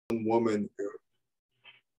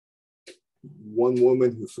one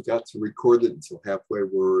woman who forgot to record it until halfway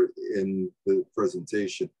we're in the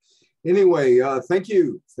presentation. Anyway, thank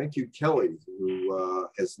you, Kelly, who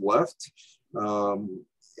has left and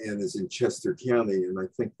is in Chester County. And I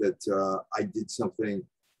think that I did something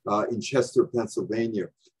in Chester, Pennsylvania,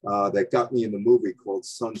 that got me in the movie called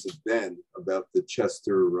Sons of Ben about the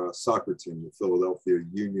Chester soccer team, the Philadelphia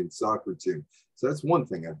Union soccer team. So that's one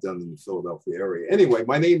thing I've done in the Philadelphia area. Anyway,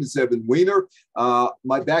 my name is Evan Weiner.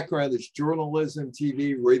 My background is journalism,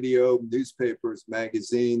 TV, radio, newspapers,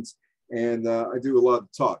 magazines, and I do a lot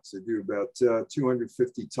of talks. I do about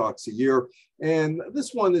 250 talks a year. And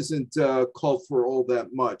this one isn't called for all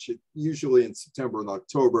that much. Usually in September and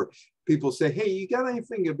October, people say, hey, you got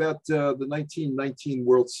anything about the 1919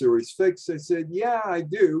 World Series fix? I said, yeah, I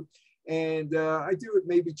do. And I do it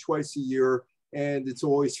maybe twice a year. And it's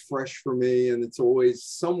always fresh for me. And it's always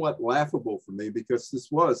somewhat laughable for me because this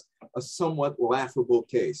was a somewhat laughable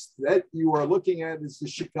case. That you are looking at is the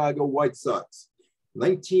Chicago White Sox,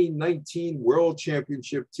 1919 World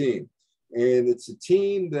Championship team. And it's a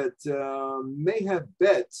team that may have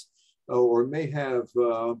bet or may have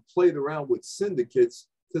played around with syndicates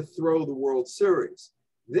to throw the World Series.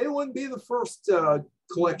 They wouldn't be the first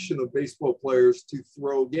collection of baseball players to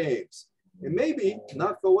throw games, and maybe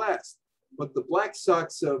not the last. But the Black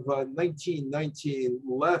Sox of 1919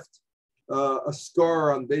 left a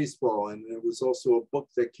scar on baseball, and there was also a book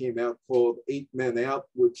that came out called 8 Men Out,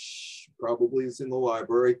 which probably is in the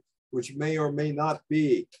library, which may or may not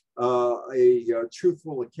be a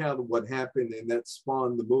truthful account of what happened, and that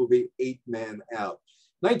spawned the movie 8 Men Out.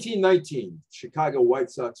 1919, Chicago White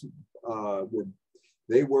Sox were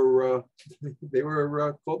called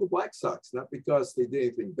the Black Sox, not because they did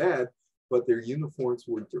anything bad, but their uniforms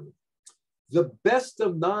were dirty. The best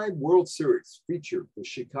of 9 World Series featured the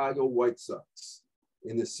Chicago White Sox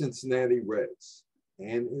in the Cincinnati Reds,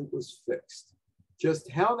 and it was fixed.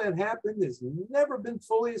 Just how that happened has never been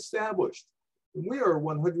fully established. And we are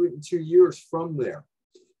 102 years from there.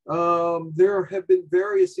 There have been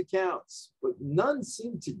various accounts, but none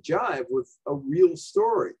seem to jive with a real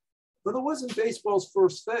story. But it wasn't baseball's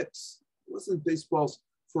first fix. It wasn't baseball's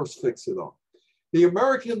first fix at all. The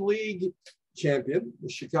American League champion, the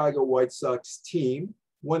Chicago White Sox team,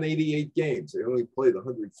 won 88 games. They only played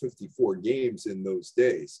 154 games in those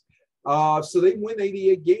days. So they win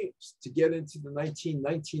 88 games to get into the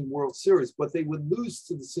 1919 World Series, but they would lose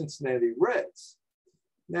to the Cincinnati Reds.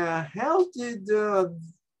 Now, how did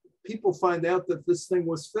people find out that this thing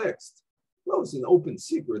was fixed? Well, it was an open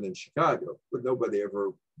secret in Chicago, but nobody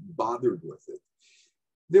ever bothered with it.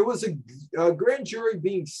 There was a grand jury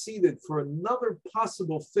being seated for another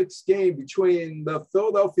possible fixed game between the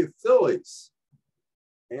Philadelphia Phillies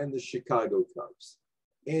and the Chicago Cubs.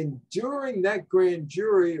 And during that grand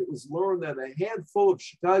jury, it was learned that a handful of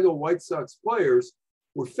Chicago White Sox players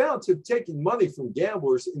were found to have taken money from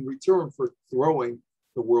gamblers in return for throwing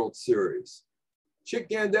the World Series. Chick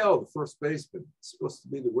Gandil, the first baseman, supposed to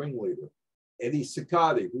be the ringleader. Eddie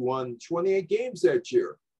Cicotti, who won 28 games that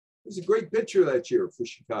year. He was a great pitcher that year for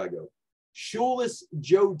Chicago. Shoeless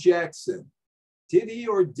Joe Jackson, did he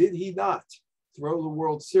or did he not throw the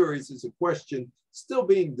World Series is a question still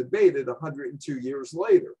being debated 102 years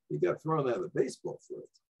later. He got thrown out of baseball for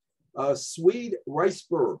it. Swede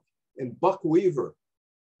Riceberg and Buck Weaver.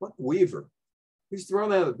 Buck Weaver, he's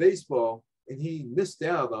thrown out of baseball and he missed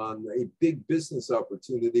out on a big business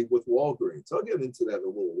opportunity with Walgreens. I'll get into that a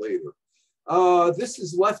little later. This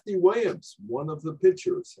is Lefty Williams, one of the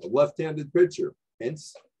pitchers, a left-handed pitcher,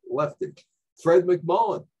 hence lefty. Fred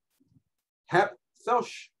McMullen, Hap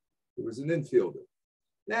Felsch, who was an infielder.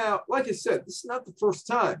 Now, like I said, this is not the first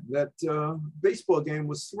time that baseball game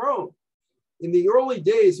was thrown. In the early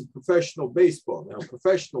days of professional baseball, now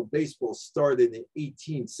professional baseball started in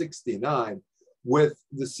 1869 with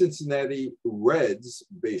the Cincinnati Reds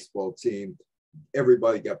baseball team.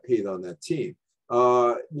 Everybody got paid on that team.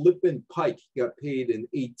 Lipman Pike got paid in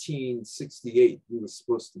 1868. He was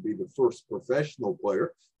supposed to be the first professional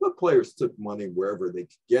player, but players took money wherever they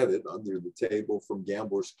could get it, under the table, from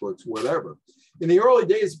gamblers, clerks, whatever. In the early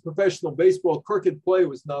days of professional baseball, crooked play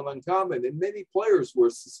was not uncommon, and many players were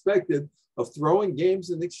suspected of throwing games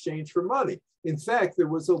in exchange for money. In fact, there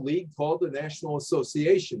was a league called the National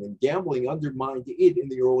Association, and gambling undermined it in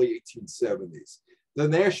the early 1870s. The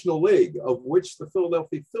National League, of which the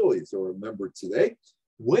Philadelphia Phillies are a member today.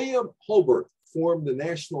 William Hulbert formed the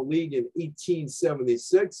National League in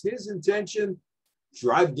 1876. His intention,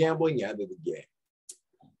 drive gambling out of the game.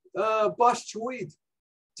 Bosch Tweed,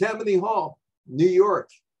 Tammany Hall, New York.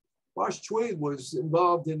 Bosch Tweed was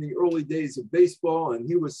involved in the early days of baseball, and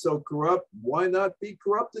he was so corrupt. Why not be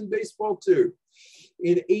corrupt in baseball too?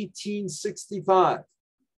 In 1865,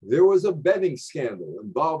 there was a betting scandal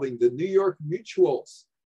involving the New York Mutuals,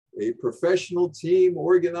 a professional team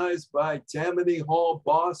organized by Tammany Hall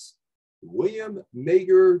boss William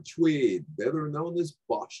Mager Tweed, better known as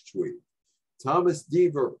Bosch Tweed. Thomas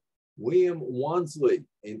Deaver, William Wansley,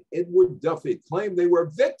 and Edward Duffy claimed they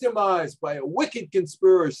were victimized by a wicked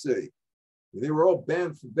conspiracy. They were all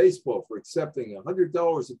banned from baseball for accepting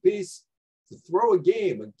 $100 apiece to throw a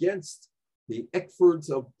game against the Eckfords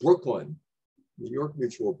of Brooklyn. New York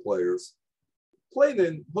Mutual players played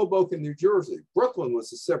in Hoboken, New Jersey. Brooklyn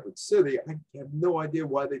was a separate city. I have no idea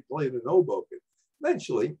why they played in Hoboken.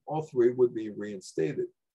 Eventually, all three would be reinstated.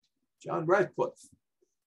 John Radcliffe.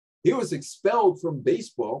 He was expelled from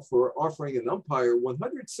baseball for offering an umpire $175 in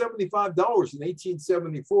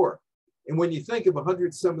 1874. And when you think of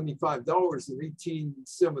 $175 in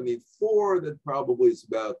 1874, that probably is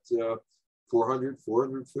about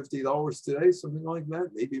 $450 today, something like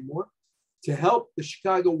that, maybe more, to help the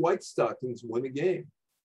Chicago White Stockings win a game.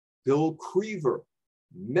 Bill Craver,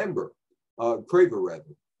 member of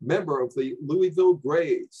the Louisville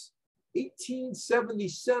Grays.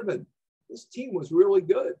 1877, this team was really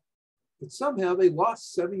good, but somehow they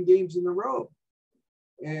lost 7 games in a row.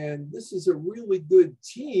 And this is a really good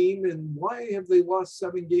team, and why have they lost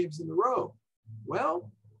 7 games in a row?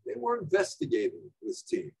 Well, they were investigating this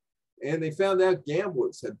team, and they found out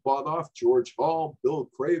gamblers had bought off George Hall, Bill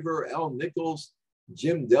Craver, Al Nichols,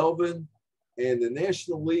 Jim Delvin, and the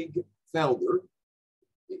National League founder,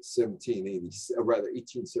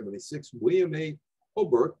 1876, William A.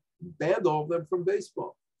 Hobart, banned all of them from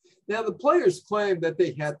baseball. Now, the players claimed that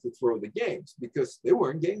they had to throw the games because they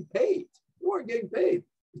weren't getting paid. They weren't getting paid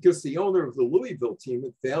because the owner of the Louisville team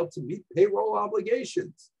had failed to meet payroll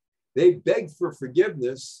obligations. They begged for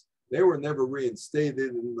forgiveness. They were never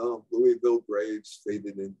reinstated, and the Louisville Grays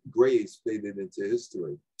faded into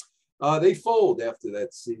history. They folded after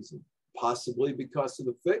that season, possibly because of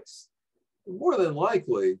the fix. More than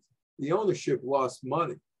likely, the ownership lost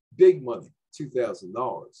money, big money,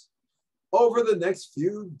 $2,000. Over the next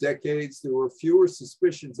few decades, there were fewer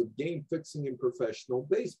suspicions of game fixing in professional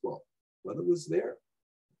baseball, but it was there.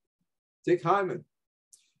 Dick Hyman.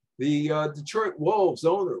 The Detroit Wolves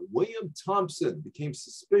owner, William Thompson, became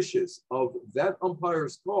suspicious of that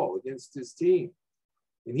umpire's call against his team.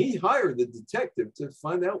 And he hired the detective to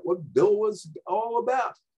find out what Bill was all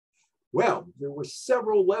about. Well, there were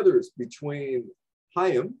several letters between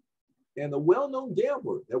Hyam and a well-known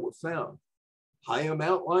gambler that were found. Hyam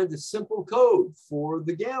outlined a simple code for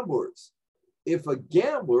the gamblers. If a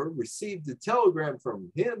gambler received a telegram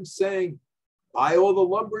from him saying, buy all the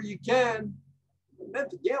lumber you can, it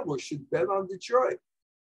meant the gambler should bet on Detroit.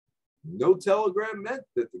 No telegram meant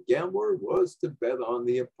that the gambler was to bet on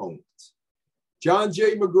the opponent. John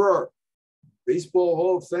J. McGraw, Baseball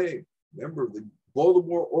Hall of Fame, member of the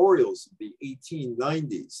Baltimore Orioles of the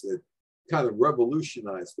 1890s that kind of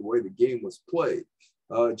revolutionized the way the game was played.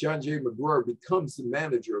 John J. McGraw becomes the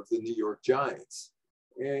manager of the New York Giants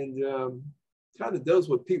and kind of does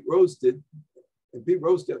what Pete Rose did. And Pete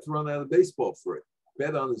Rose got thrown out of baseball for it,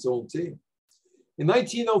 bet on his own team. In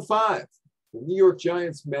 1905, the New York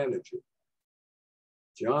Giants manager,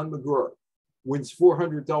 John McGraw, wins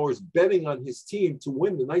 $400 betting on his team to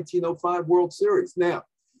win the 1905 World Series. Now,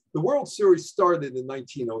 the World Series started in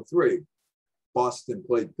 1903. Boston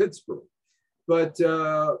played Pittsburgh. But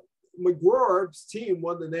McGraw's team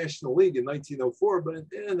won the National League in 1904, but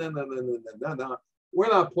no, we're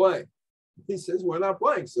not playing. He says, we're not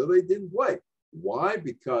playing, so they didn't play. Why?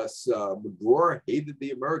 Because McGraw hated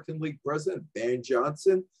the American League president, Van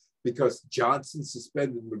Johnson, because Johnson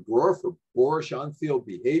suspended McGraw for boorish on-field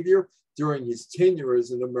behavior during his tenure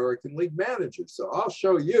as an American League manager. So I'll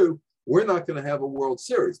show you, we're not going to have a World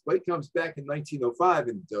Series. But he comes back in 1905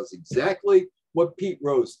 and does exactly what Pete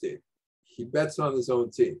Rose did. He bets on his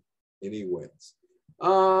own team, and he wins.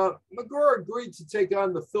 McGraw agreed to take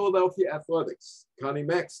on the Philadelphia Athletics, Connie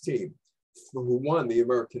Mack's team, who won the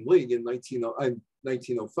American League in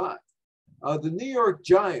 1905. The New York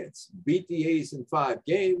Giants beat the A's in 5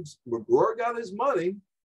 games. McGraw got his money,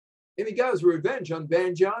 and he got his revenge on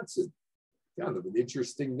Van Johnson. Kind of an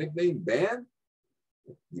interesting nickname, Van.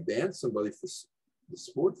 He banned somebody for the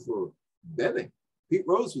sport for betting. Pete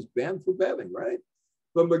Rose was banned for betting, right?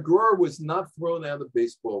 But McGraw was not thrown out of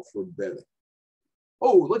baseball for betting.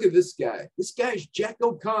 Oh, look at this guy. This guy's Jack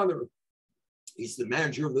O'Connor. He's the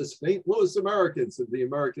manager of the St. Louis Americans of the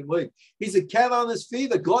American League. He's a cat on his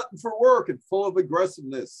feet, a glutton for work, and full of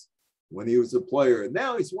aggressiveness when he was a player. And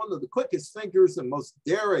now he's one of the quickest thinkers and most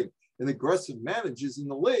daring and aggressive managers in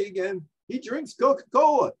the league, and he drinks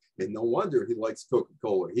Coca-Cola. And no wonder he likes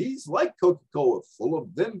Coca-Cola. He's like Coca-Cola, full of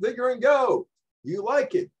vim, vigor, and go. You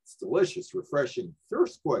like it. It's delicious, refreshing,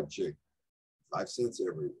 thirst quenching. 5 cents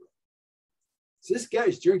everywhere. So this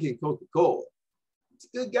guy's drinking Coca-Cola. It's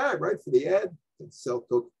a good guy, right? For the ad, can sell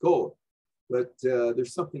Coca-Cola. But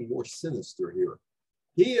there's something more sinister here.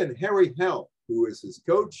 He and Harry Hell, who is his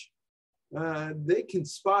coach, they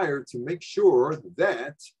conspire to make sure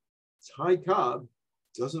that Ty Cobb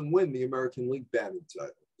doesn't win the American League batting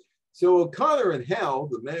title. So O'Connor and Hal,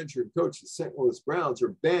 the manager and coach of the St. Louis Browns,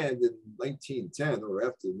 are banned in 1910 or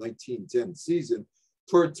after the 1910 season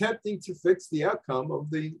for attempting to fix the outcome of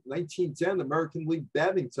the 1910 American League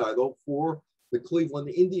batting title for the Cleveland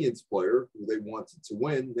Indians player who they wanted to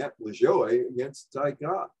win, Nat Lajoie, against Ty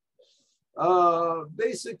Cobb.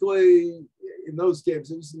 Basically, in those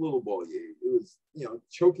games, it was a little ball game. It was,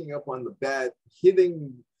 choking up on the bat,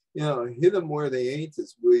 hitting, hit them where they ain't,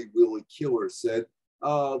 as Willie Keeler said.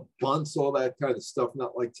 Bunts, all that kind of stuff,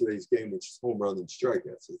 not like today's game, which is home run and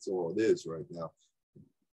strikeouts. That's all it is right now.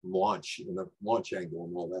 Launch angle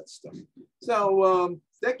and all that stuff. So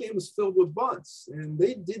that game was filled with bunts, and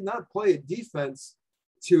they did not play a defense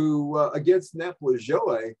against Nat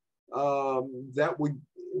Lajoie that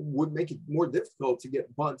would make it more difficult to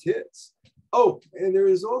get bunt hits. Oh, and there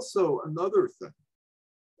is also another thing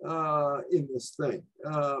in this thing.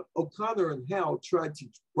 O'Connor and Hal tried to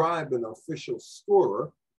bribe an official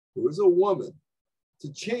scorer, who was a woman,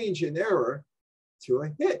 to change an error to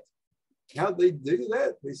a hit. How'd they do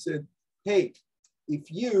that? They said, hey, if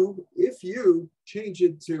you change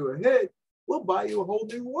it to a hit, we'll buy you a whole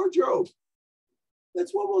new wardrobe.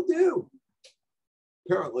 That's what we'll do.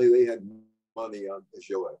 Apparently they had money on the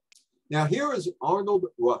show. Now here is Arnold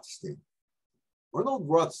Rothstein. Arnold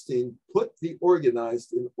Rothstein put the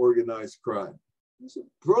organized in organized crime. He's a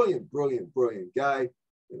brilliant, brilliant, brilliant guy,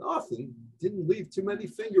 and often didn't leave too many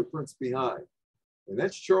fingerprints behind. And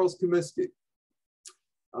that's Charles Comiskey.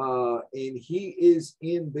 And he is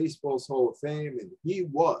in baseball's Hall of Fame, and he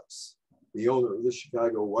was the owner of the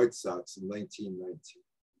Chicago White Sox in 1919.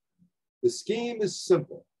 The scheme is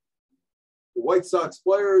simple. The White Sox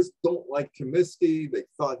players don't like Comiskey. They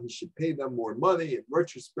thought he should pay them more money. In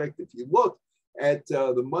retrospect, if you look at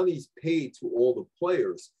the monies paid to all the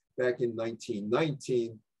players back in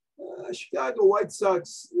 1919, Chicago White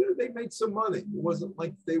Sox, they made some money. It wasn't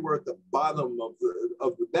like they were at the bottom of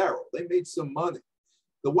the barrel. They made some money.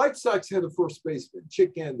 The White Sox had a first baseman,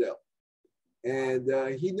 Chick Gandil,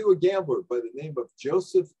 and he knew a gambler by the name of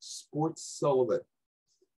Joseph Sports Sullivan.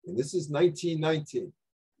 And this is 1919,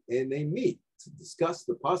 and they meet to discuss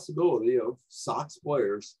the possibility of Sox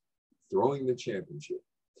players throwing the championship.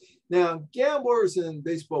 Now, gamblers and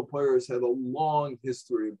baseball players had a long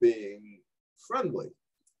history of being friendly.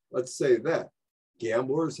 Let's say that.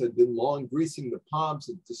 Gamblers had been long greasing the palms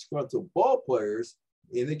of disgruntled ball players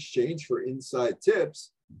in exchange for inside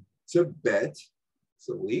tips to bet. It's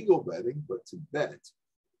illegal betting, but to bet.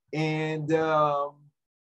 And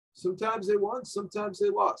sometimes they won, sometimes they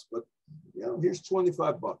lost. But, here's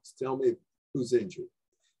 $25. Tell me who's injured.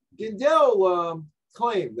 Gandil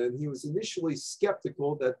claimed that he was initially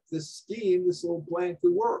skeptical that this scheme, this little plan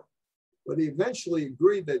could work. But he eventually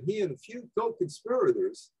agreed that he and a few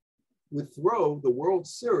co-conspirators would throw the World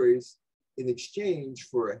Series in exchange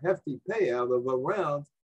for a hefty payout of around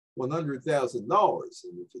 $100,000.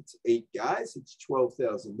 And if it's 8 guys, it's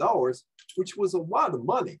 $12,000, which was a lot of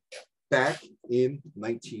money back in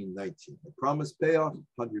 1919. The promised payoff,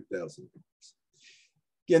 $100,000.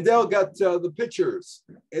 Gandil got the pitchers,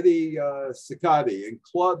 Eddie Cicotti and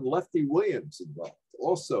Claude Lefty Williams involved.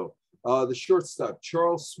 Also, the shortstop,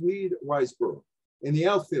 Charles Swede Riseborough, and the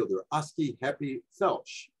outfielder, Oski Happy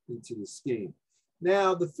Felch, into the scheme.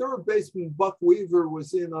 Now, the third baseman, Buck Weaver,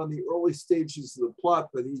 was in on the early stages of the plot,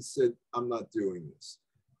 but he said, I'm not doing this.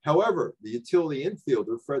 However, the utility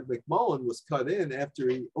infielder, Fred McMullen, was cut in after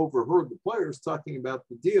he overheard the players talking about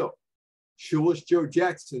the deal. Shoeless Joe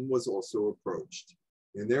Jackson was also approached.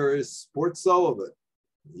 And there is Sports Sullivan.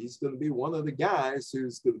 He's going to be one of the guys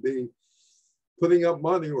who's going to be putting up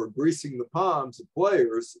money or greasing the palms of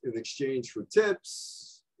players in exchange for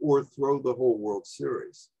tips or throw the whole World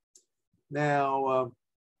Series. Now,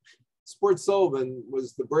 Sports Sullivan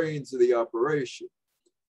was the brains of the operation.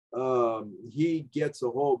 He gets a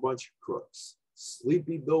whole bunch of crooks.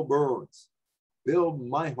 Sleepy Bill Burns, Bill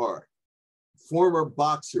Myhart, former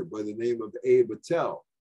boxer by the name of Abe Attell,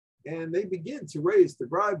 and they begin to raise the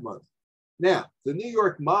bribe money. Now, the New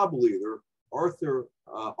York mob leader,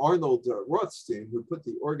 Arnold Rothstein, who put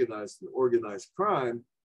the organized crime,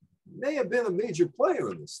 may have been a major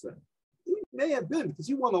player in this thing. May have been because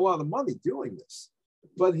he won a lot of money doing this,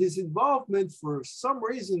 but his involvement for some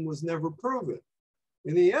reason was never proven.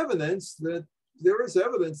 And there is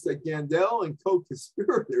evidence that Gandel and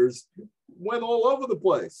co-conspirators went all over the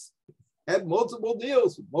place, had multiple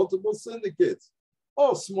deals with multiple syndicates,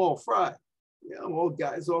 all small fry, all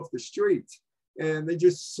guys off the street. And they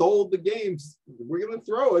just sold the games. We're going to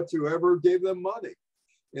throw it to whoever gave them money.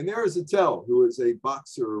 And there is Attell, who is a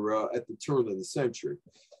boxer at the turn of the century.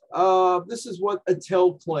 This is what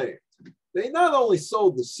Attell claimed. They not only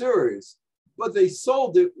sold the series, but they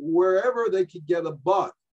sold it wherever they could get a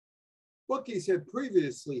buck. Bookies had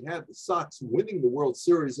previously had the Sox winning the World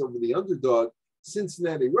Series over the underdog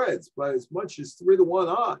Cincinnati Reds by as much as 3-1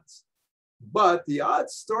 odds. But the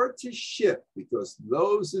odds start to shift because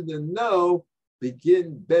those in the know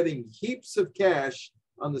begin betting heaps of cash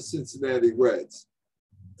on the Cincinnati Reds.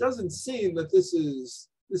 Doesn't seem that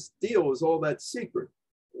this deal is all that secret.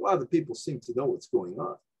 A lot of the people seem to know what's going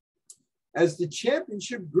on. As the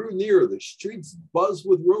championship grew near, the streets buzzed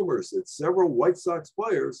with rumors that several White Sox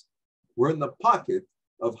players were in the pocket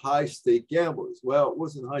of high-stake gamblers. Well, it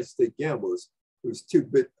wasn't high-stake gamblers. It was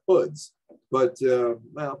two-bit hoods. But,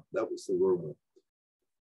 well, that was the rumor.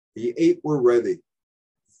 The 8 were ready.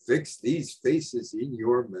 Fix these faces in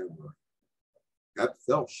your memory. Cap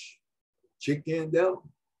Felsch, Chick Gandel,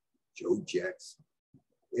 Joe Jackson,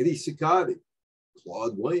 Eddie Cicotti,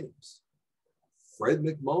 Claude Williams, Fred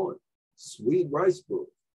McMullen, Swede Riceburg,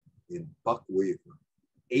 and Buck Weaver.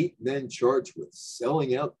 8 men charged with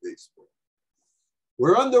selling out baseball.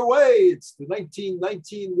 We're underway. It's the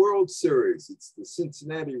 1919 World Series. It's the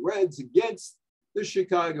Cincinnati Reds against the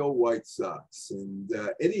Chicago White Sox. And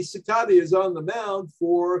Eddie Cicotti is on the mound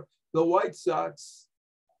for the White Sox.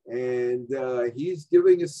 And he's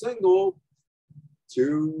giving a single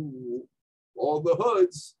to all the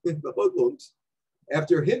hoods, the hoodlums,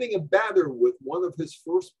 after hitting a batter with one of his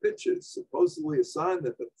first pitches, supposedly a sign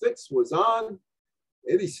that the fix was on.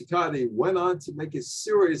 Eddie Cicotti went on to make a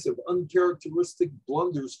series of uncharacteristic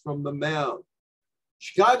blunders from the mound.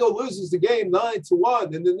 Chicago loses the game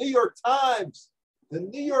 9-1, and the New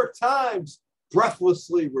York Times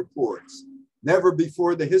breathlessly reports, never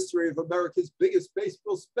before in the history of America's biggest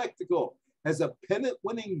baseball spectacle has a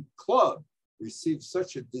pennant-winning club received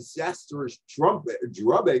such a disastrous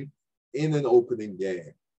drubbing in an opening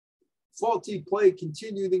game. Faulty play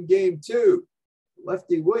continued in game 2.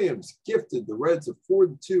 Lefty Williams gifted the Reds a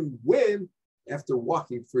 4-2 win after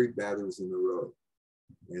walking 3 batters in a row.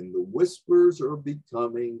 And the whispers are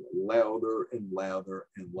becoming louder and louder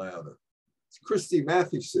and louder. It's Christy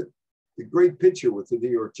Mathewson, the great pitcher with the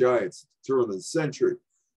New York Giants at the turn of the century,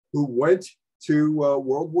 who went to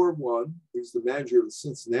World War I. He was the manager of the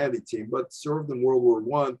Cincinnati team, but served in World War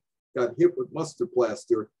I, got hit with mustard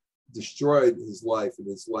plaster, destroyed his life, and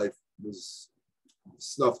his life was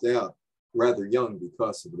snuffed out rather young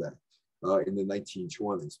because of that in the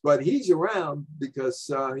 1920s. But he's around because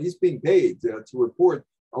he's being paid to report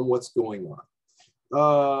on what's going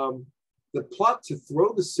on. The plot to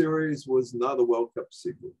throw the series was not a well-kept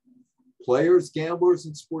secret. Players, gamblers,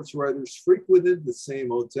 and sports writers frequented the same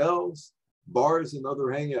hotels, bars, and other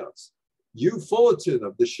hangouts. Hugh Fullerton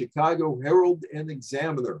of the Chicago Herald and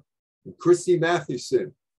Examiner and Christy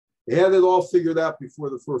Mathewson, they had it all figured out before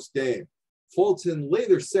the first game. Fulton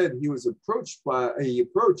later said he approached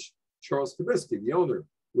Charles Comiskey, the owner,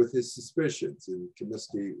 with his suspicions, and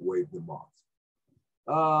Comiskey waved them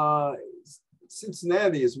off.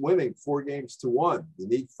 Cincinnati is winning 4-1. You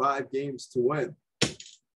need 5 games to win.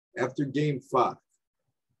 After game 5,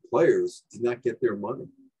 players did not get their money.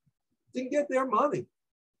 Didn't get their money.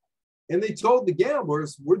 And they told the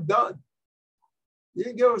gamblers, we're done. You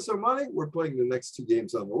didn't give us our money, we're playing the next 2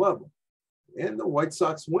 games on the level. And the White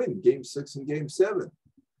Sox win game 6 and game 7.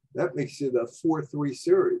 That makes it a 4-3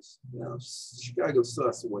 series. Now, Chicago still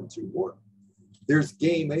has to win 2 more. There's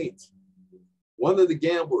game 8. One of the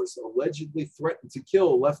gamblers allegedly threatened to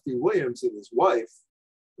kill Lefty Williams and his wife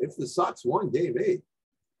if the Sox won game 8.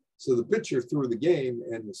 So the pitcher threw the game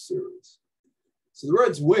and the series. So the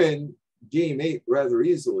Reds win game 8 rather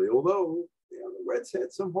easily, although the Reds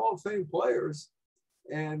had some Hall of Fame players.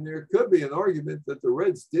 And there could be an argument that the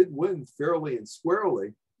Reds did win fairly and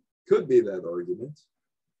squarely. Could be that argument,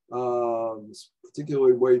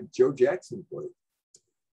 particularly the way Joe Jackson played.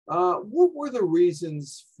 What were the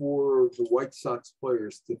reasons for the White Sox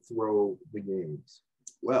players to throw the games?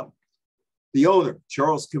 Well, the owner,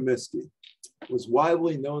 Charles Comiskey, was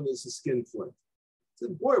widely known as a skinflint, to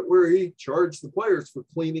the point where he charged the players for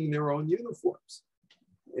cleaning their own uniforms.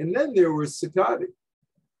 And then there was Cicotti.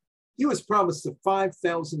 He was promised a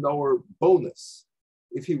 $5,000 bonus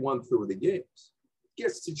if he won through the games.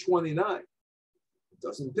 Gets to 29.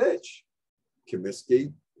 doesn't pitch.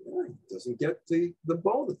 Comiskey doesn't get the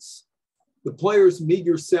bonus. The players'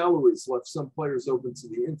 meager salaries left some players open to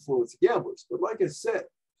the influence of gamblers. But like I said,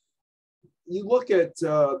 you look at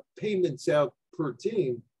payments out per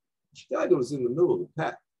team, Chicago's in the middle of the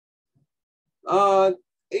pack. A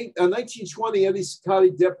 1920 Eddie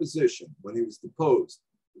Cicotti deposition, when he was deposed,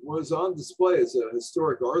 was on display as a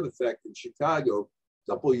historic artifact in Chicago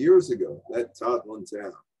a couple of years ago, that Todd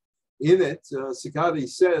town. In it, Cicotti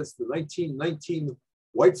says the 1919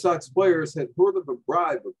 White Sox players had heard of a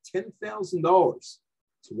bribe of $10,000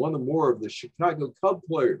 to one or more of the Chicago Cub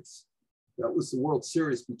players. That was the World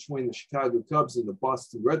Series between the Chicago Cubs and the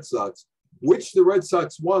Boston Red Sox, which the Red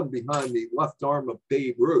Sox won behind the left arm of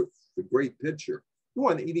Babe Ruth, the great pitcher. He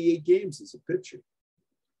won 88 games as a pitcher.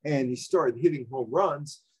 And he started hitting home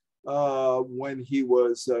runs when he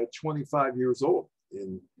was 25 years old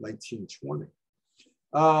in 1920.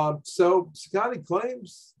 So Cicotti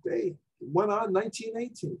claims they went on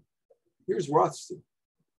 1918. Here's Rothstein.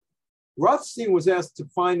 Rothstein was asked to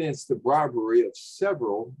finance the bribery of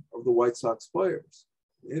several of the White Sox players.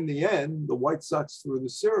 In the end, the White Sox threw the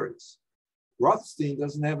series. Rothstein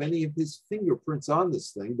doesn't have any of his fingerprints on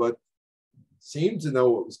this thing, but seemed to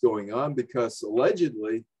know what was going on because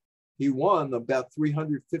allegedly he won about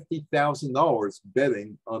 $350,000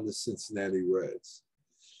 betting on the Cincinnati Reds.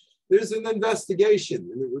 There's an investigation,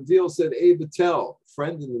 and it reveals that Abe Attell,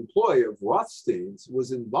 friend and employee of Rothstein's,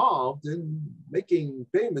 was involved in making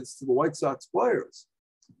payments to the White Sox players.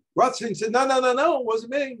 Rothstein said, no, it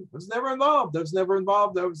wasn't me. I was never involved. I was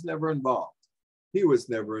never involved. He was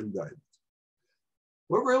never indicted.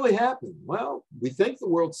 What really happened? Well, we think the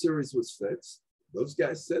World Series was fixed. Those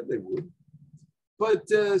guys said they would. But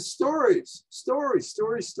stories.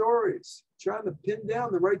 Trying to pin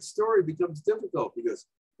down the right story becomes difficult because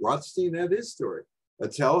Rothstein had his story.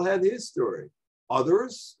 Attell had his story.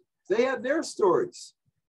 Others, they had their stories.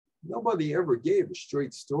 Nobody ever gave a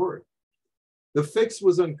straight story. The fix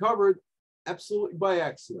was uncovered absolutely by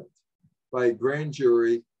accident by a grand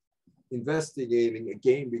jury investigating a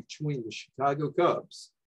game between the Chicago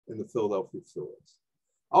Cubs and the Philadelphia Phillies.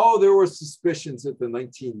 Oh, there were suspicions that the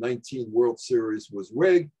 1919 World Series was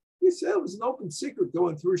rigged. He said it was an open secret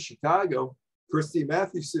going through Chicago. Christy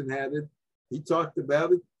Mathewson had it. He talked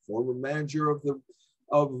about it. Former manager of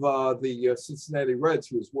the Cincinnati Reds,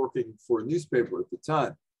 who was working for a newspaper at the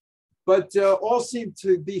time. But all seemed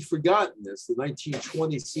to be forgotten as the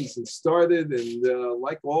 1920 season started, and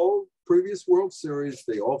like all previous World Series,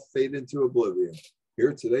 they all fade into oblivion.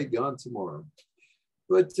 Here today, gone tomorrow.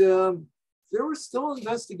 But there were still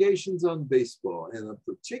investigations on baseball and a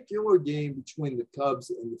particular game between the Cubs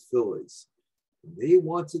and the Phillies. They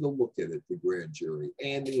wanted to look at it, the grand jury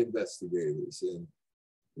and the investigators. And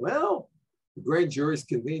well, the grand jury's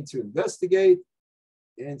convened to investigate,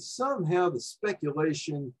 and somehow the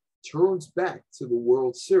speculation turns back to the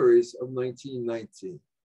World Series of 1919.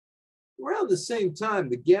 Around the same time,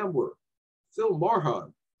 the gambler, Phil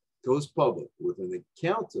Marhan, goes public with an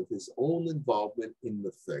account of his own involvement in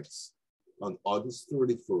the fix on August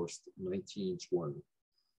 31st, 1920.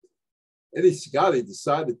 Eddie Cicotti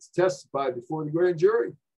decided to testify before the grand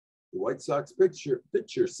jury. The White Sox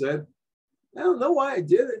pitcher said, I don't know why I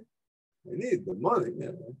did it. I needed the money.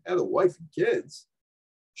 I had a wife and kids.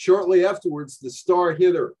 Shortly afterwards, the star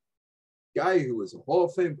hitter, guy who was a Hall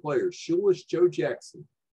of Fame player, Shoeless Joe Jackson,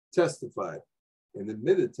 testified and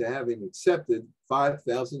admitted to having accepted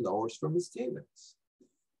 $5,000 from his teammates.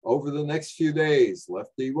 Over the next few days,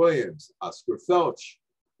 Lefty Williams, Oscar Felch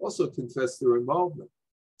also confessed their involvement.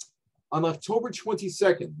 On October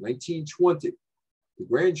 22nd, 1920, the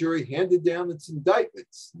grand jury handed down its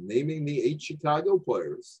indictments, naming the 8 Chicago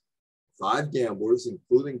players, 5 gamblers,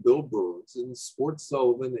 including Bill Burns and Sport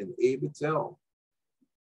Sullivan and Abe Attell.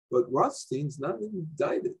 But Rothstein's not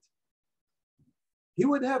indicted. He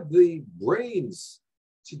would have the brains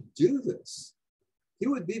to do this. He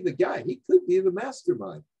would be the guy. He could be the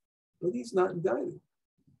mastermind, but he's not indicted.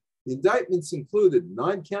 The indictments included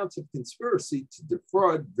 9 counts of conspiracy to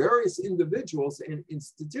defraud various individuals and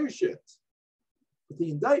institutions. But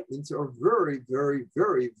the indictments are very, very,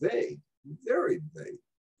 very vague, very vague.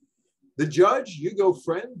 The judge, Hugo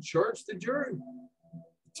Friend, charged the jury.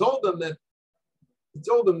 He told them that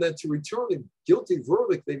to return a guilty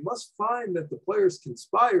verdict, they must find that the players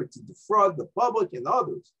conspired to defraud the public and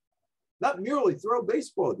others, not merely throw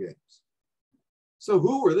baseball games. So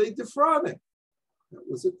who were they defrauding? That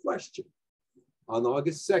was a question. On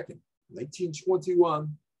August 2nd,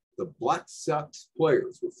 1921, the Black Sox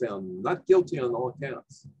players were found not guilty on all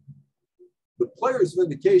counts. The players'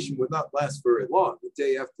 vindication would not last very long. The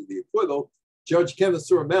day after the acquittal, Judge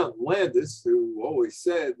Kennesaw Mountain Landis, who always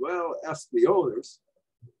said, well, ask the owners,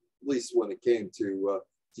 at least when it came to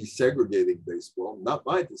desegregating baseball, not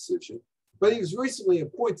my decision. But he was recently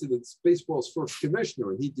appointed as baseball's first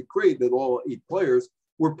commissioner, and he decreed that all 8 players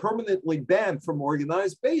were permanently banned from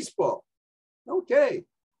organized baseball. Okay,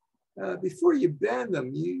 before you ban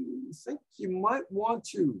them, you think you might want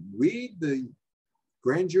to read the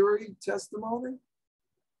grand jury testimony?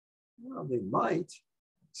 Well, they might,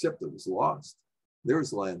 except it was lost.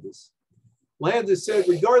 There's Landis. Landis said,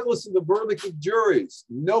 regardless of the verdict of juries,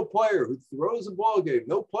 no player who throws a ball game,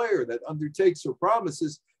 no player that undertakes or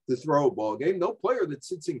promises to throw a ball game, no player that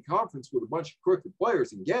sits in conference with a bunch of crooked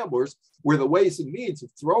players and gamblers where the ways and means of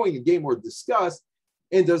throwing a game are discussed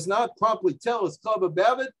and does not promptly tell his club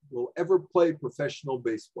about it will ever play professional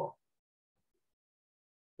baseball.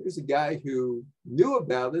 Here's a guy who knew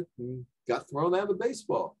about it and got thrown out of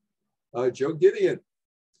baseball. Joe Gideon.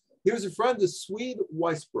 He was a friend of Swede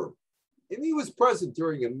Weisberg, and he was present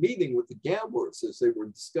during a meeting with the gamblers as they were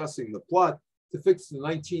discussing the plot to fix the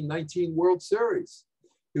 1919 World Series.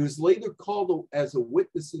 He was later called as a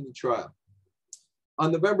witness in the trial.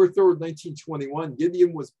 On November 3rd, 1921,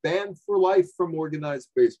 Gideon was banned for life from organized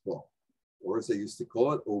baseball, or as they used to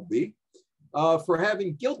call it, OB, for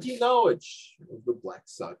having guilty knowledge of the Black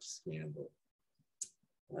Sox scandal.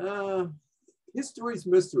 History's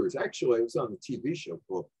Mysteries. Actually, I was on a TV show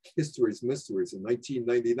called History's Mysteries in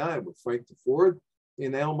 1999 with Frank DeFord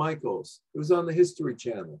and Al Michaels. It was on the History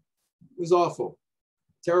Channel. It was awful,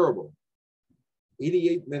 terrible.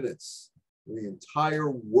 88 minutes, the entire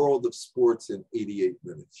world of sports in 88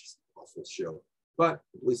 minutes. Just an awful show, but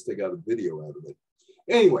at least I got a video out of it.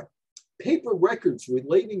 Anyway, paper records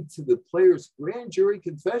relating to the players' grand jury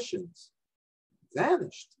confessions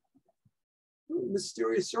vanished.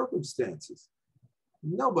 Mysterious circumstances.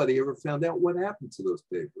 Nobody ever found out what happened to those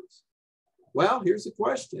papers. Well, here's the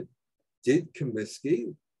question. Did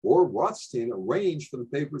Comiskey or Rothstein arrange for the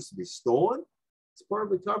papers to be stolen as part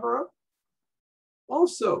of the cover-up?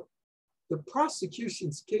 Also, the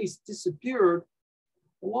prosecution's case disappeared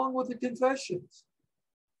along with the confessions.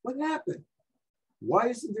 What happened? Why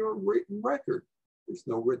isn't there a written record? There's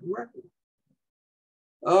no written record.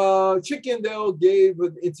 Chick Gandil gave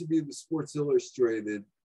an interview to Sports Illustrated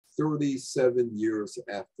 37 years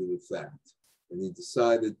after the fact, and he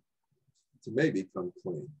decided to maybe come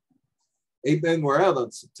clean. 8 men were out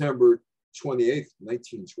on September 28th,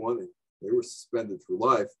 1920. They were suspended for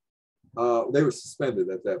life. They were suspended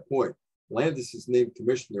at that point. Landis is named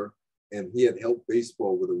commissioner, and he had helped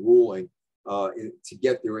baseball with a ruling to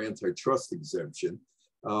get their antitrust exemption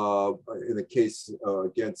in a case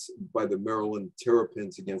by the Maryland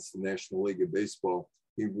Terrapins against the National League of Baseball.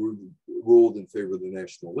 He ruled in favor of the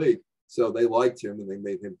National League. So they liked him and they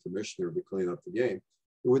made him commissioner to clean up the game.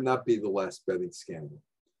 It would not be the last betting scandal.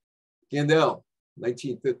 Gandil,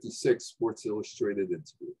 1956, Sports Illustrated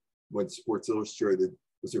interview, when Sports Illustrated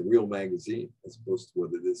was a real magazine as opposed to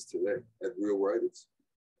what it is today. Had real writers.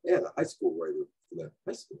 They had a high school writer for that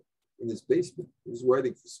high school in his basement. He was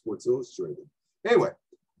writing for Sports Illustrated. Anyway,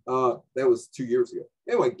 that was 2 years ago.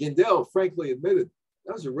 Anyway, Gandil frankly admitted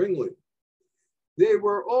that was a ringleader. They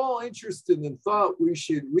were all interested and thought we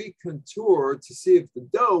should recontour to see if the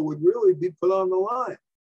dough would really be put on the line.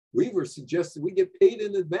 Weaver suggested we get paid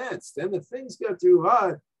in advance. Then if things got too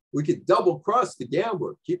hot, we could double cross the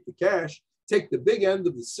gambler, keep the cash, take the big end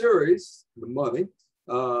of the series, the money,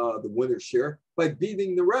 the winner's share, by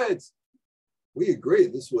beating the Reds. We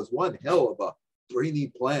agreed this was one hell of a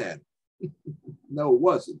brainy plan. No, it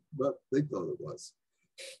wasn't, but they thought it was.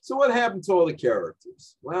 So what happened to all the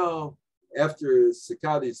characters? Well, after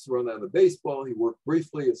Ciccotti's thrown out of baseball, he worked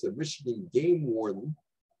briefly as a Michigan game warden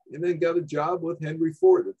and then got a job with Henry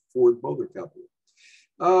Ford at the Ford Motor Company.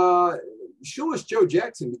 Shoeless Joe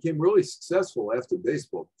Jackson became really successful after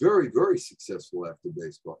baseball, very, very successful after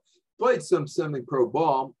baseball. Played some semi-pro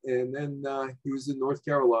ball, and then he was in North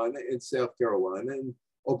Carolina and South Carolina and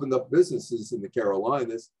opened up businesses in the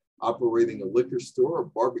Carolinas, operating a liquor store, a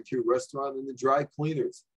barbecue restaurant, and the dry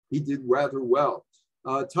cleaners. He did rather well.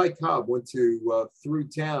 Ty Cobb went through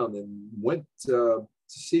town and went to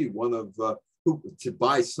see one of to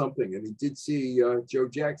buy something, and he did see Joe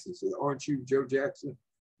Jackson. Said, "Aren't you Joe Jackson?"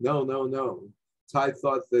 No, no, no. Ty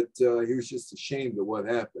thought that he was just ashamed of what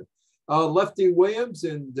happened. Lefty Williams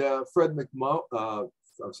and Fred McMurray.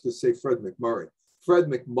 Fred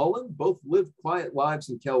McMullen both lived quiet lives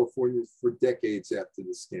in California for decades after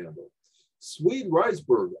the scandal. Swede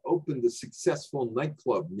Reisberg opened a successful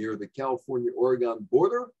nightclub near the California-Oregon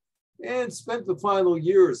border and spent the final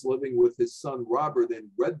years living with his son Robert in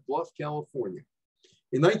Red Bluff, California.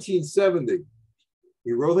 In 1970,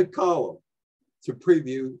 he wrote a column to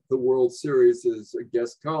preview the World Series as a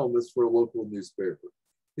guest columnist for a local newspaper.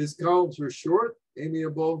 His columns were short,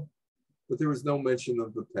 amiable, but there was no mention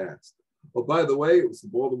of the past. Oh, by the way, it was the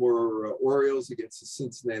Baltimore Orioles against the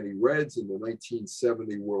Cincinnati Reds in the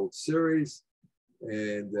 1970 World Series,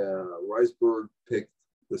 and Reisberg picked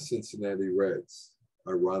the Cincinnati Reds,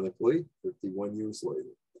 ironically, 51 years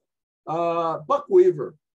later. Buck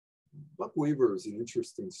Weaver. Buck Weaver is an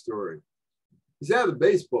interesting story. He's out of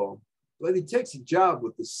baseball, but he takes a job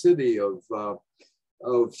with the city of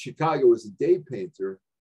Chicago as a day painter,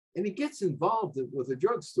 and he gets involved with a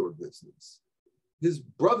drugstore business. His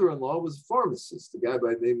brother-in-law was a pharmacist, a guy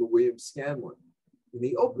by the name of William Scanlon. And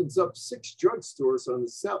he opens up 6 drugstores on the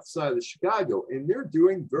south side of Chicago, and they're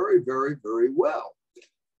doing very, very, very well.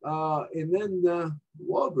 And then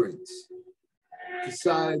Walgreens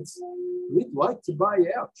decides, we'd like to buy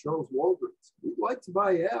you out, Charles Walgreens. We'd like to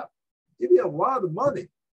buy you out. Give you a lot of money.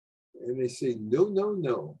 And they say, no, no,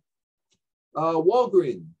 no.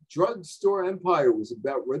 Walgreens, drugstore empire was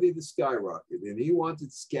about ready to skyrocket, and he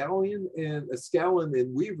wanted Scallon and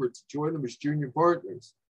Weaver to join them as junior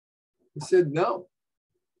partners. He said no.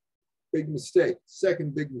 Big mistake.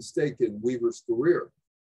 Second big mistake in Weaver's career.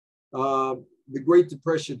 The Great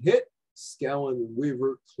Depression hit. Scallon and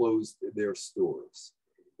Weaver closed their stores.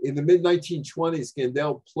 In the mid-1920s,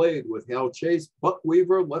 Gendell played with Hal Chase, Buck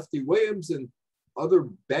Weaver, Lefty Williams, and other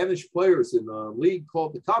banished players in a league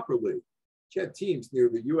called the Copper League, which had teams near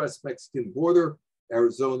the U.S.-Mexican border,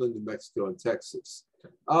 Arizona, New Mexico, and Texas.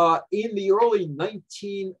 In the early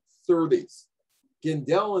 1930s,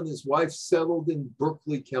 Gendell and his wife settled in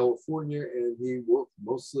Berkeley, California, and he worked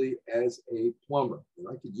mostly as a plumber. And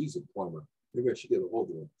I could use a plumber. Maybe I should get a hold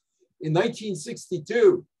of him. In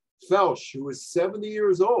 1962, Felsch, who was 70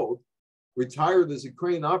 years old, retired as a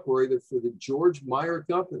crane operator for the George Meyer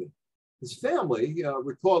Company. His family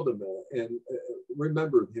recalled him and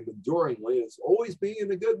remembered him adoringly as always being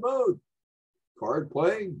in a good mood. Card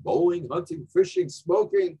playing, bowling, hunting, fishing,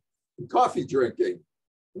 smoking, and coffee drinking.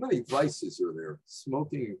 How many vices are there?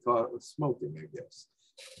 Smoking and smoking, I guess.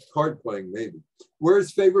 Card playing, maybe. Were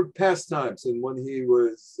his favorite pastimes, and when he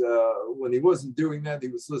wasn't doing that, he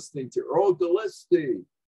was listening to Earl Gillespie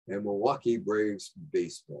and Milwaukee Braves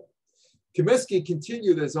baseball. Comiskey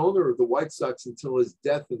continued as owner of the White Sox until his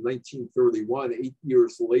death in 1931. 8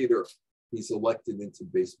 years later, he's elected into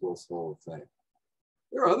baseball's Hall of Fame.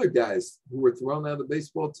 There are other guys who were thrown out of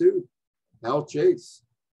baseball too. Hal Chase,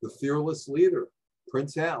 the fearless leader,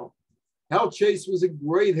 Prince Hal. Hal Chase was a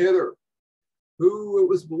great hitter who, it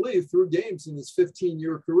was believed, threw games in his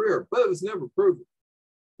 15-year career, but it was never proven.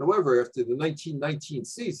 However, after the 1919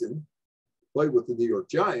 season, played with the New York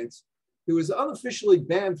Giants, he was unofficially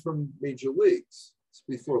banned from major leagues. It's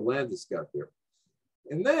before Landis got there.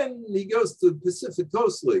 And then he goes to the Pacific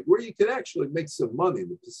Coast League, where you can actually make some money in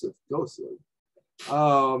the Pacific Coast League.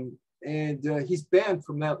 He's banned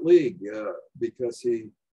from that league because he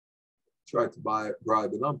tried to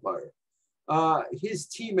bribe an umpire. His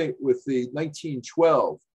teammate with the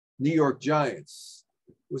 1912 New York Giants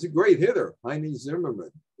was a great hitter, Heine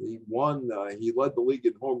Zimmerman. He led the league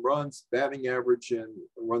in home runs, batting average, and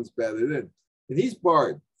runs batted in. And he's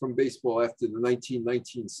barred from baseball after the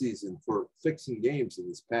 1919 season for fixing games in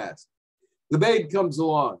his past. The Babe comes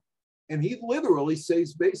along, and he literally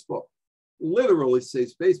saves baseball. Literally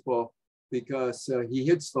saves baseball because he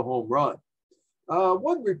hits the home run.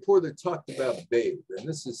 One reporter talked about Babe, and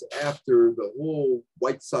this is after the whole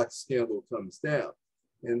White Sox scandal comes down,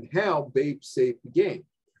 and how Babe saved the game.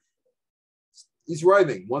 He's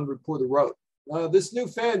writing, one reporter wrote, this new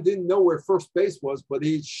fan didn't know where first base was, but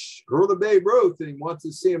he heard the Babe Ruth and he wanted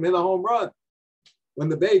to see him hit a home run. When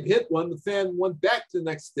the Babe hit one, the fan went back the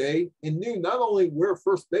next day and knew not only where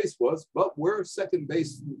first base was, but where second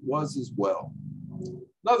base was as well.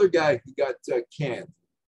 Another guy who got canned,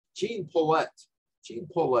 Gene Paulette. Gene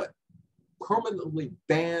Paulette, permanently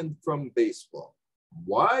banned from baseball.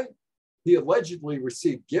 Why? He allegedly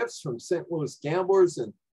received gifts from St. Louis gamblers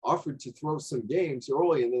and offered to throw some games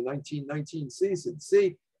early in the 1919 season.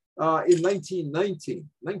 See, in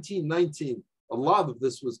 1919, a lot of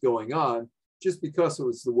this was going on just because it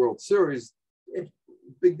was the World Series.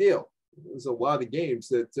 Big deal. There was a lot of games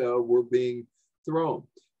that were being thrown.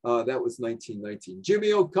 That was 1919.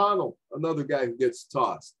 Jimmy O'Connell, another guy who gets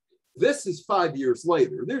tossed. This is 5 years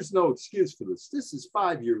later. There's no excuse for this. This is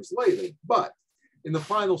 5 years later, but in the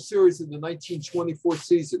final series of the 1924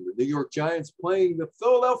 season, the New York Giants playing the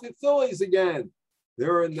Philadelphia Phillies again.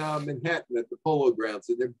 They're in Manhattan at the Polo Grounds,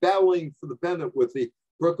 and they're battling for the pennant with the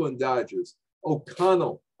Brooklyn Dodgers.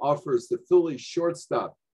 O'Connell offers the Phillies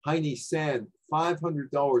shortstop, Heine Sand,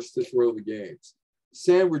 $500 to throw the games.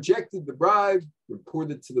 Sam rejected the bribe,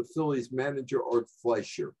 reported to the Phillies manager Art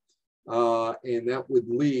Fleischer, and that would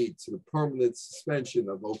lead to the permanent suspension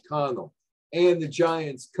of O'Connell and the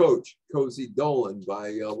Giants coach, Cozy Dolan,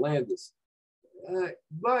 by Landis.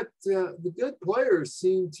 But the good players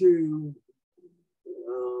seem to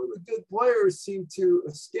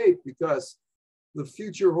escape because the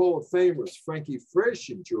future Hall of Famers, Frankie Frisch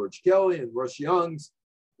and George Kelly and Russ Youngs,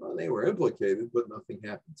 well, they were implicated, but nothing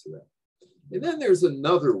happened to them. And then there's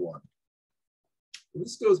another one. And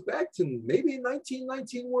this goes back to maybe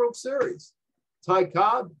 1919 World Series. Ty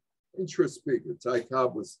Cobb, interest speaker. Ty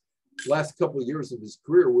Cobb was, last couple of years of his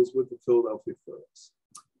career was with the Philadelphia Phillies.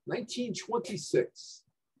 1926,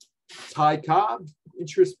 Ty Cobb,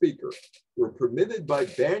 interest speaker, were permitted by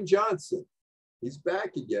Ban Johnson. He's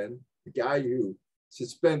back again, the guy who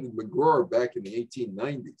suspended McGraw back in the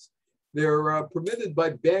 1890s. They're permitted by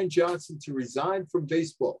Ban Johnson to resign from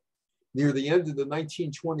baseball near the end of the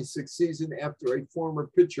 1926 season after a former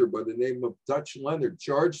pitcher by the name of Dutch Leonard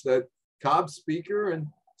charged that Cobb, speaker, and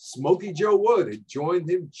Smokey Joe Wood had joined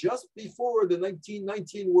him just before the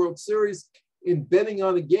 1919 World Series in betting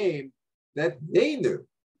on a game that they knew.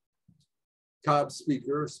 Cobb,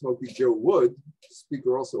 speaker, Smokey Joe Wood,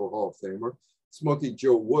 speaker also a Hall of Famer, Smokey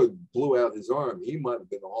Joe Wood blew out his arm. He might have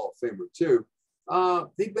been a Hall of Famer too.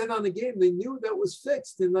 They bet on a game they knew that was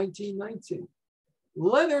fixed in 1919.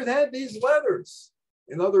 Leonard had these letters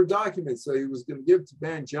and other documents that he was going to give to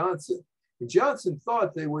Ban Johnson. And Johnson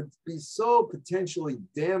thought they would be so potentially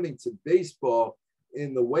damning to baseball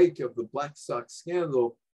in the wake of the Black Sox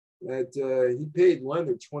scandal that he paid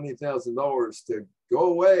Leonard $20,000 to go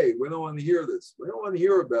away. We don't want to hear this. We don't want to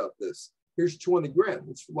hear about this. Here's 20 grand,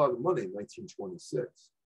 which is a lot of money in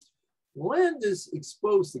 1926. Landis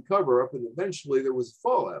exposed the cover-up, and eventually there was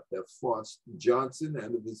fallout that forced Johnson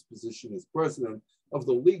out of his position as president of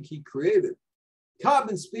the league he created. Cobb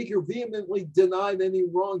and Speaker vehemently denied any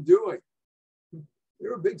wrongdoing. They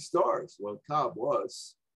were big stars. Well, Cobb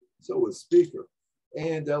was. So was Speaker.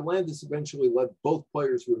 And Landis eventually let both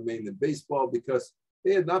players remain in baseball because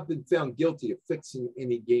they had not been found guilty of fixing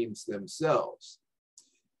any games themselves.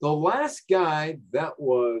 The last guy that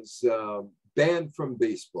was banned from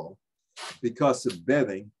baseball because of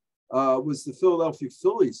betting was the Philadelphia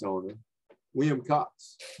Phillies owner, William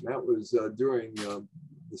Cox. That was during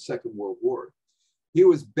the Second World War. He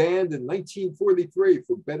was banned in 1943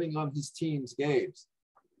 for betting on his team's games.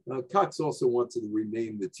 Cox also wanted to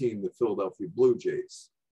rename the team the Philadelphia Blue Jays.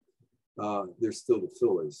 They're still the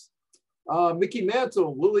Phillies. Mickey Mantle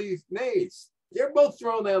and Willie Mays, they're both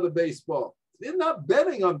thrown out of baseball. They're not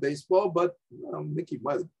betting on baseball, but Mickey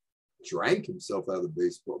might have drank himself out of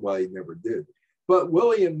baseball. Well, he never did. But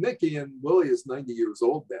Willie and Mickey, and Willie is 90 years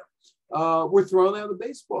old now, were thrown out of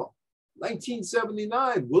baseball.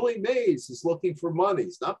 1979, Willie Mays is looking for money.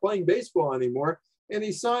 He's not playing baseball anymore, and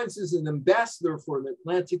he signs as an ambassador for an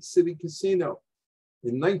Atlantic City casino.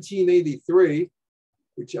 In 1983,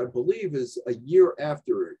 which I believe is a year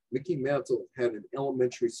after Mickey Mantle had an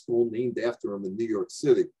elementary school named after him in New York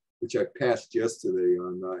City, which I passed yesterday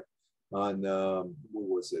on what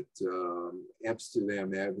was it,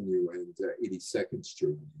 Amsterdam Avenue and 82nd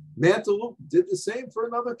Street. Mantle did the same for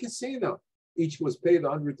another casino. Each was paid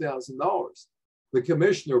 $100,000. The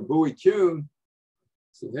commissioner, Bowie Kuhn,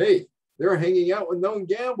 said, hey, they're hanging out with known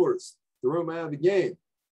gamblers. Threw them out of the game.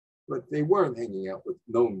 But they weren't hanging out with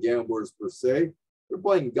known gamblers per se. They're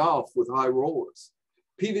playing golf with high rollers.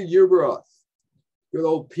 Peter Ueberroth, good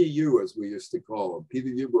old PU as we used to call him. Peter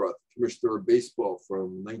Ueberroth, commissioner of baseball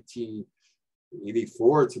from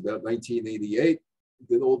 1984 to about 1988.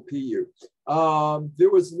 Good old PU. There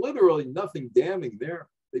was literally nothing damning there.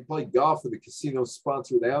 They played golf with the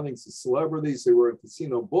casino-sponsored outings of celebrities. They were in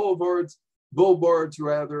casino boulevards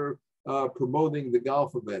rather, promoting the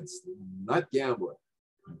golf events, not gambling.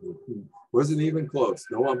 Wasn't even close.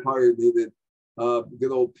 No umpire needed.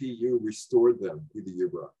 Good old PU restored them, Peter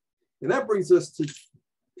Ueberroth. And that brings us to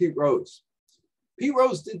Pete Rose. Pete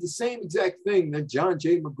Rose did the same exact thing that John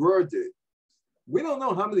J. McGraw did. We don't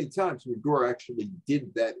know how many times McGraw actually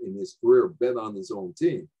did that in his career, bet on his own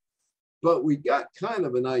team. But we got kind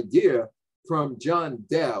of an idea from John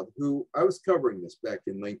Dowd, who I was covering this back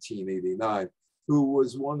in 1989, who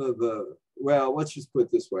was one of the, well, let's just put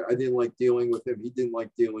it this way. I didn't like dealing with him. He didn't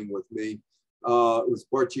like dealing with me. It was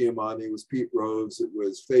Bart Giamatti, it was Pete Rose, it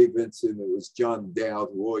was Fay Vincent, it was John Dowd,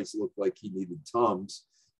 who always looked like he needed Tums.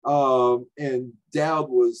 And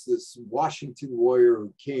Dowd was this Washington lawyer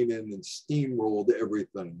who came in and steamrolled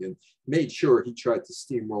everything and made sure he tried to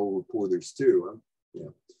steamroll reporters too. Yeah.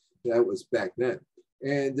 That was back then.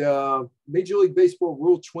 And Major League Baseball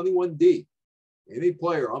Rule 21D. any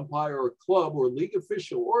player, umpire, or club, or league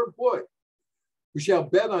official, or employee who shall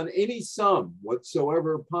bet on any sum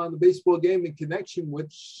whatsoever upon the baseball game in connection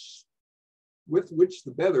with which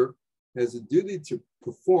the bettor has a duty to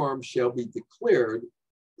perform shall be declared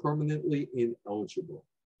permanently ineligible.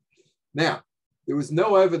 Now, there was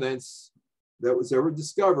no evidence that was ever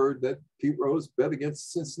discovered that Pete Rose bet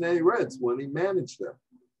against the Cincinnati Reds when he managed them.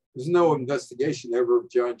 There's no investigation ever of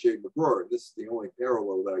John J. McGraw. This is the only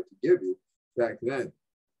parallel that I could give you back then.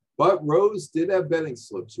 But Rose did have betting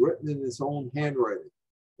slips written in his own handwriting,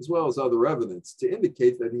 as well as other evidence to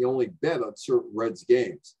indicate that he only bet on certain Reds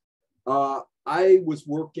games. I was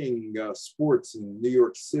working sports in New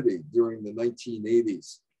York City during the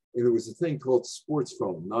 1980s, and there was a thing called sports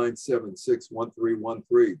phone,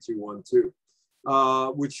 976-1313-212.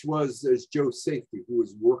 Which was as Joe Safety, who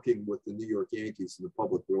was working with the New York Yankees in the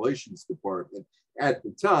public relations department at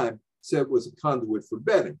the time, said was a conduit for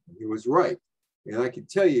betting. And he was right. And I can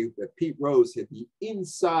tell you that Pete Rose had the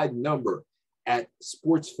inside number at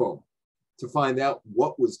Sports Phone to find out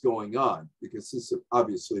what was going on, because this is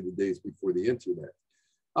obviously the days before the internet.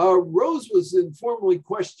 Rose was informally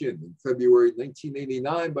questioned in February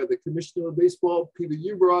 1989 by the Commissioner of Baseball, Peter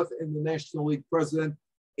Ueberroth, and the National League President,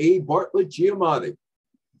 A. Bartlett Giamatti.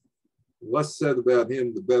 Less said about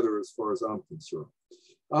him, the better as far as I'm concerned.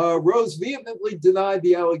 Rose vehemently denied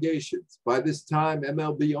the allegations. By this time,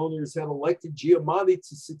 MLB owners had elected Giamatti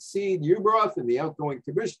to succeed Ueberroth, and the outgoing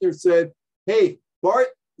commissioner said, "Hey,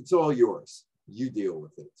 Bart, it's all yours. You deal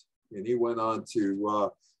with it." And he went on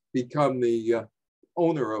to become the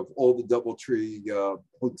owner of all the DoubleTree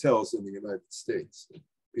hotels in the United States,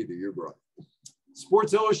 Peter Ueberroth.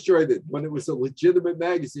 Sports Illustrated, when it was a legitimate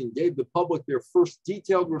magazine, gave the public their first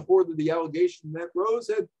detailed report of the allegation that Rose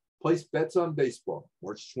had placed bets on baseball,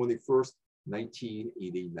 March 21st,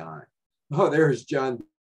 1989. Oh, there's John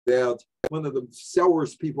Dowd, one of the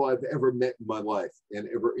sourest people I've ever met in my life and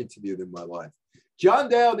ever interviewed in my life. John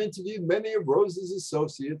Dowd interviewed many of Rose's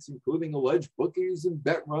associates, including alleged bookies and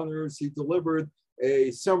bet runners. He delivered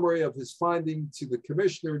a summary of his finding to the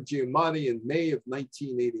commissioner, Giamatti, in May of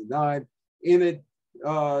 1989. In it,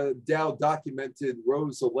 Dowd documented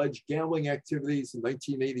Rose's alleged gambling activities in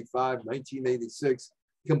 1985, 1986,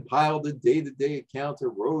 compiled a day-to-day account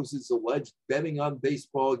of Rose's alleged betting on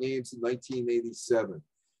baseball games in 1987.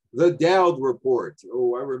 The Dowd Report,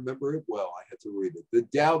 oh, I remember it well, I had to read it. The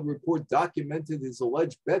Dowd Report documented his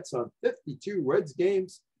alleged bets on 52 Reds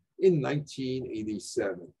games in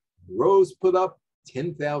 1987. Rose put up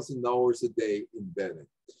 $10,000 a day in betting.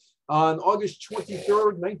 On August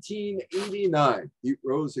 23rd, 1989, Pete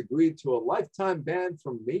Rose agreed to a lifetime ban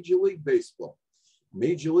from Major League Baseball.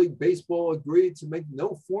 Major League Baseball agreed to make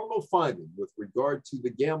no formal finding with regard to the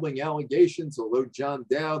gambling allegations, although John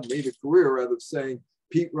Dowd made a career out of saying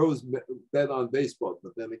Pete Rose bet on baseball.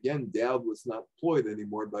 But then again, Dowd was not employed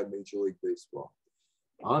anymore by Major League Baseball.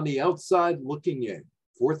 On the outside looking in,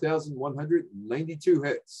 4,192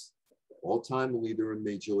 hits, all-time leader in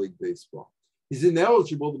Major League Baseball. He's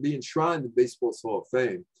ineligible to be enshrined in Baseball's Hall of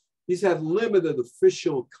Fame. He's had limited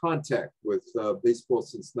official contact with baseball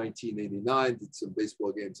since 1989, did some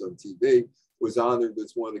baseball games on TV, was honored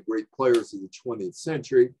as one of the great players of the 20th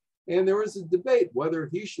century. And there is a debate whether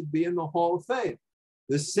he should be in the Hall of Fame.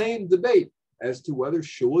 The same debate as to whether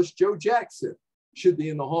Shoeless Joe Jackson should be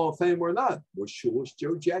in the Hall of Fame or not. Was Shoeless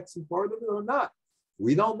Joe Jackson part of it or not?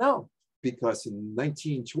 We don't know, because in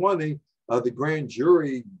 1920, the grand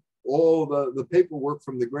jury, all the paperwork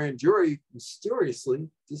from the grand jury mysteriously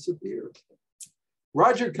disappeared.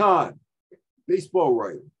 Roger Kahn, baseball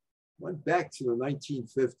writer, went back to the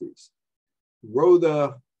 1950s, wrote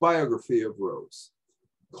a biography of Rose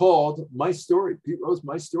called My Story, Pete Rose,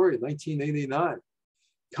 My Story, in 1989.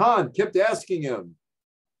 Kahn kept asking him,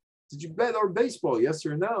 "Did you bet on baseball, yes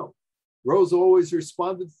or no?" Rose always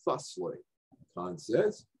responded thusly. Kahn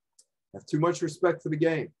says, "I have too much respect for the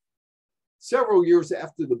game." Several years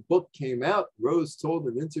after the book came out, Rose told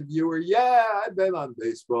an interviewer, "Yeah, I bet on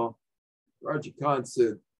baseball." Roger Kahn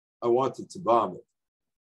said, "I wanted to bomb it."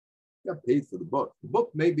 Got paid for the book. The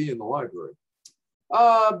book may be in the library.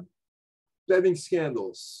 Betting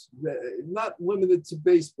scandals, not limited to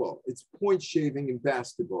baseball. It's point shaving in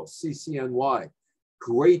basketball, CCNY.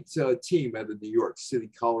 Great team out of New York, City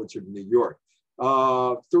College of New York.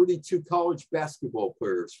 32 college basketball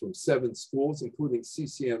players from 7 schools, including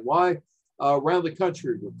CCNY, around the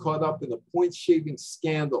country were caught up in a point shaving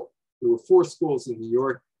scandal. There were 4 schools in New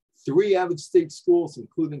York, 3 out-of-state schools,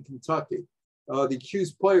 including Kentucky. The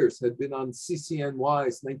accused players had been on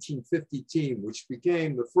CCNY's 1950 team, which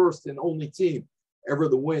became the first and only team ever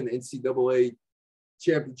to win NCAA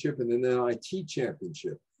championship and an NIT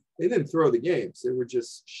championship. They didn't throw the games. They were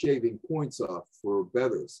just shaving points off for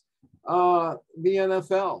bettors. The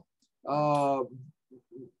NFL.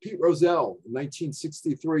 Pete Rozelle, in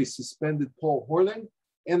 1963, suspended Paul Hornung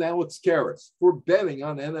and Alex Karras for betting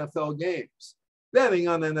on NFL games. Betting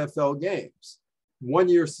on NFL games. 1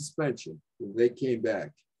 year suspension. They came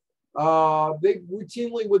back. They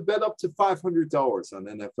routinely would bet up to $500 on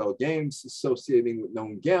NFL games associating with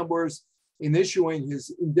known gamblers. In issuing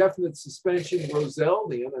his indefinite suspension, Rozelle,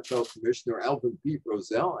 the NFL commissioner, Alvin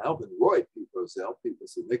Roy Pete Rozelle, Pete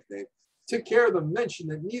was the nickname, took care of the mention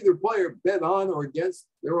that neither player bet on or against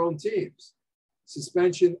their own teams.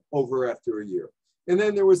 Suspension over after a year. And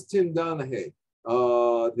then there was Tim Donaghy,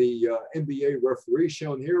 the NBA referee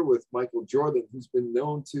shown here with Michael Jordan, who's been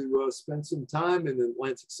known to spend some time in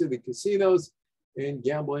Atlantic City casinos and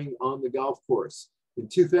gambling on the golf course. In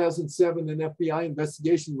 2007, an FBI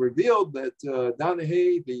investigation revealed that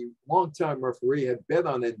Donaghy, the longtime referee, had bet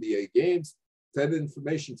on NBA games, fed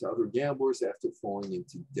information to other gamblers after falling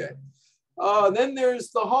into debt. Then there's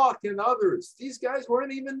the Hawk and others. These guys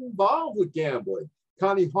weren't even involved with gambling.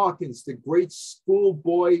 Connie Hawkins, the great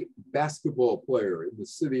schoolboy basketball player in the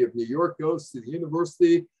city of New York, goes to the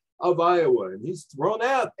University of Iowa, and he's thrown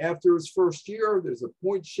out after his first year. There's a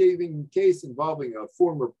point-shaving case involving a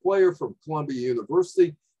former player from Columbia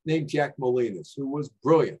University named Jack Molinas, who was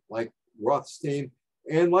brilliant, like Rothstein,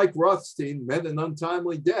 and like Rothstein, met an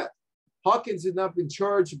untimely death. Hawkins had not been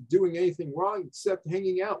charged of doing anything wrong except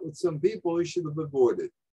hanging out with some people he should have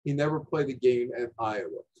avoided. He never played a game at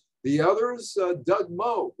Iowa. The others, Doug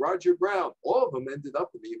Moe, Roger Brown, all of them ended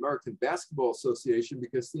up in the American Basketball Association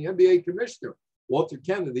because the NBA commissioner, Walter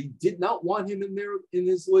Kennedy, did not want him in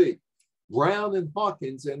his league. Brown and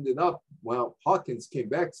Hawkins ended up, well, Hawkins came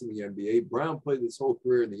back to the NBA. Brown played his whole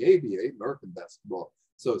career in the ABA, American Basketball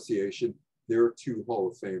Association. There are two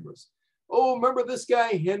Hall of Famers. Oh, remember this guy,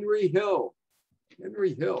 Henry Hill.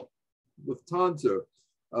 Henry Hill, Lufthansa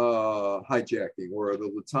hijacking, or the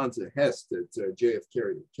Lufthansa Hest at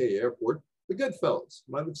JFK Airport. The Goodfellas,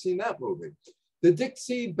 might have seen that movie. The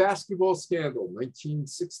Dixie basketball scandal,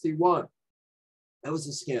 1961. That was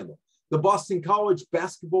a scandal. The Boston College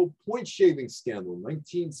basketball point shaving scandal,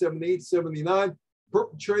 1978-79,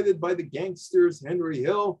 perpetrated by the gangsters Henry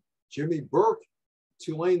Hill, Jimmy Burke.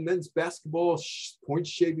 Tulane men's basketball point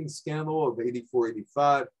shaving scandal of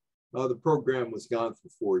 84-85. The program was gone for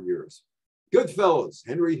 4 years. Goodfellas,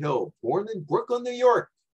 Henry Hill, born in Brooklyn, New York,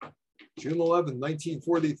 June 11,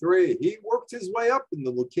 1943. He worked his way up in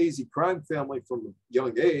the Lucchese crime family from a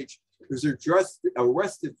young age. He was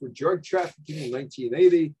arrested for drug trafficking in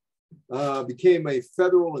 1980, became a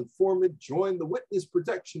federal informant, joined the Witness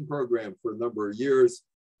Protection Program for a number of years.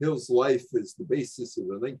 Hill's life is the basis of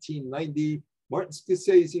the 1990 Martin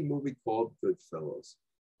Scorsese movie called Goodfellas.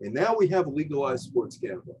 And now we have legalized sports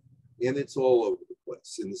gambling, and it's all over the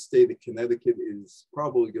place. In the state of Connecticut, it is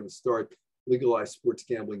probably going to start legalized sports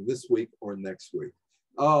gambling this week or next week.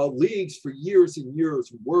 Leagues for years and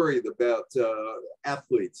years worried about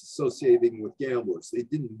athletes associating with gamblers. They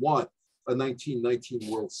didn't want a 1919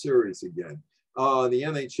 World Series again. The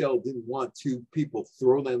NHL didn't want two people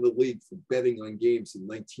thrown out of the league for betting on games in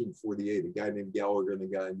 1948, a guy named Gallagher and a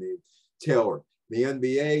guy named Taylor. The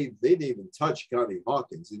NBA, they didn't even touch Connie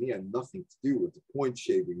Hawkins, and he had nothing to do with the point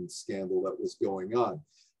shaving scandal that was going on.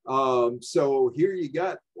 So here you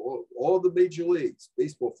got all the major leagues,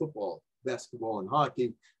 baseball, football, basketball, and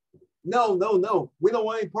hockey. No, we don't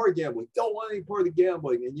want any part of gambling. Don't want any part of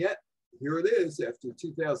gambling. And yet, here it is. After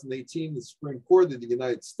 2018, the Supreme Court of the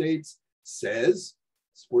United States says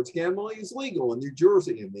sports gambling is legal in New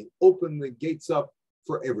Jersey, and they open the gates up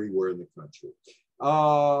for everywhere in the country.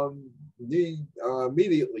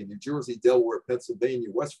 Immediately, New Jersey, Delaware, Pennsylvania,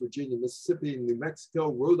 West Virginia, Mississippi, New Mexico,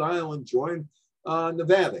 Rhode Island joined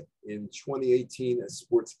Nevada in 2018 as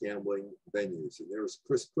sports gambling venues. And there was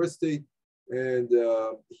Chris Christie, and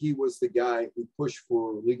he was the guy who pushed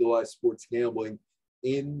for legalized sports gambling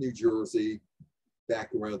in New Jersey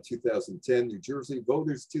back around 2010. New Jersey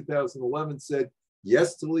voters 2011 said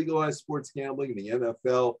yes to legalized sports gambling. The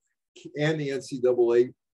NFL and the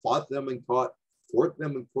NCAA fought them in court, fought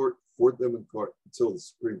them in court until the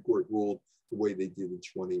Supreme Court ruled the way they did in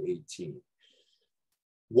 2018.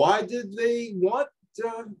 Why did they want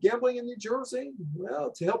gambling in New Jersey?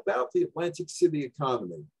 Well, to help out the Atlantic City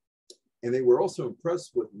economy. And they were also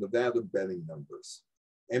impressed with Nevada betting numbers.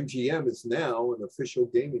 MGM is now an official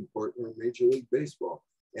gaming partner in Major League Baseball.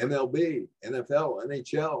 MLB, NFL,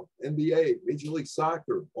 NHL, NBA, Major League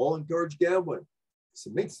Soccer, all encourage gambling. So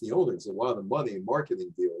it makes the owners a lot of money in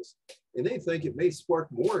marketing deals, and they think it may spark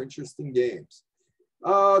more interesting games.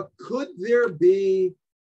 Could there be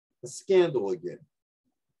a scandal again?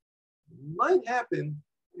 might happen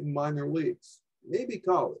in minor leagues, maybe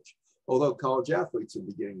college, although college athletes are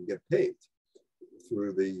beginning to get paid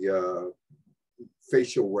through the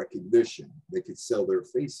facial recognition. They could sell their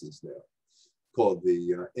faces now, called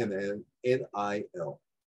the NIL.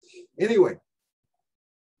 Anyway,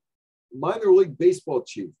 minor league baseball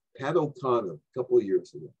chief Pat O'Connor, a couple of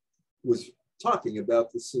years ago, was talking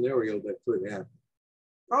about the scenario that could happen.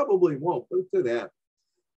 Probably won't, but it could happen.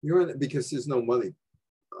 You're in it because there's no money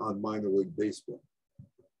on minor league baseball.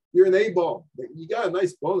 You're an A-ball. You got a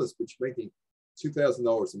nice bonus, but you're making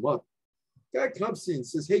 $2,000 a month. Guy comes to you and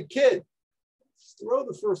says, hey, kid, just throw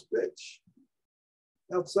the first pitch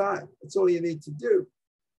outside. That's all you need to do.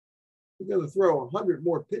 You're going to throw 100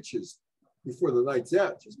 more pitches before the night's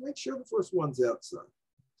out. Just make sure the first one's outside.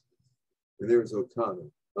 And there's O'Connor.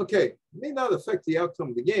 Okay, it may not affect the outcome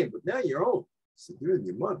of the game, but now you're home. So you're in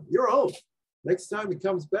your money. You're home. Next time he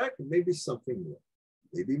comes back, it may be something more.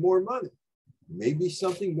 Maybe more money. Maybe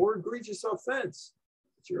something more egregious offense.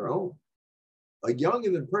 But you're home. A young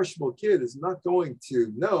and impressionable kid is not going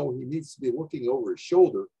to know he needs to be looking over his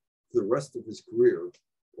shoulder for the rest of his career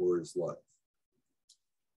or his life.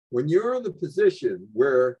 When you're in the position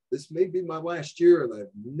where this may be my last year and I've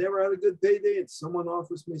never had a good payday and someone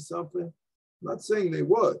offers me something, I'm not saying they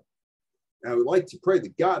would. I would like to pray to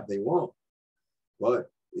God they won't,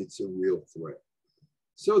 but it's a real threat.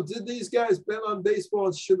 So did these guys bet on baseball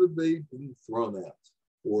and should have they been thrown out?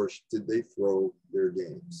 Or did they throw their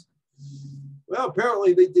games? Well,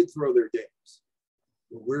 apparently they did throw their games.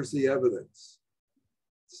 But where's the evidence?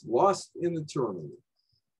 It's lost in eternity.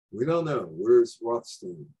 We don't know. Where's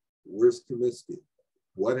Rothstein? Where's Comiskey?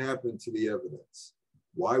 What happened to the evidence?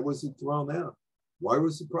 Why was it thrown out? Why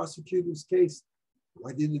was the prosecutor's case?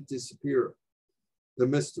 Why did it disappear? The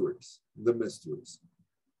mysteries, the mysteries.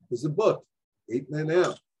 There's a book, 8 Men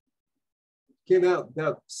Out. Came out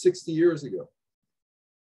about 60 years ago.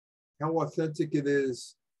 How authentic it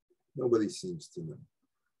is, nobody seems to know.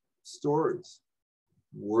 Stories.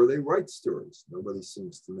 Were they right stories? Nobody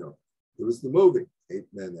seems to know. There was the movie, 8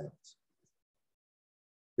 Men Out,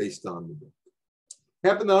 based on the book.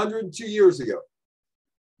 Happened 102 years ago,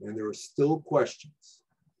 and there are still questions.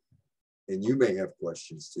 And you may have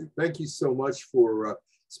questions too. Thank you so much for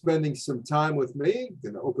spending some time with me. I'm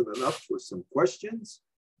going to open it up for some questions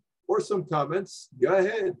or some comments. Go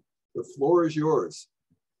ahead. The floor is yours.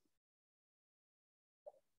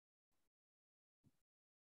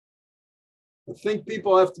 I think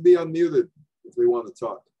people have to be unmuted if they want to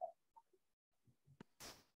talk.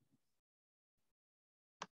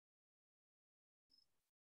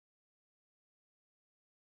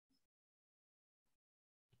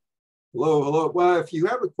 Hello, hello. Well, if you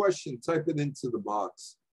have a question, type it into the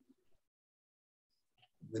box.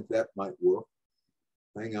 I think that might work.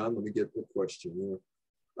 Hang on, let me get the question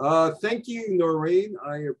here. Thank you, Noreen.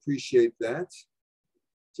 I appreciate that.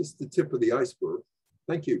 Just the tip of the iceberg.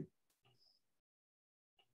 Thank you.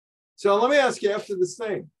 So let me ask you after this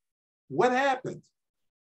thing, what happened?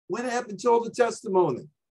 What happened to all the testimony?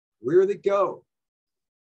 Where did it go?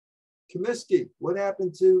 Comiskey, what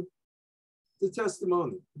happened to the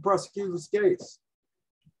testimony, the prosecutor's case?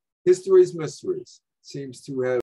 History's mysteries seems to have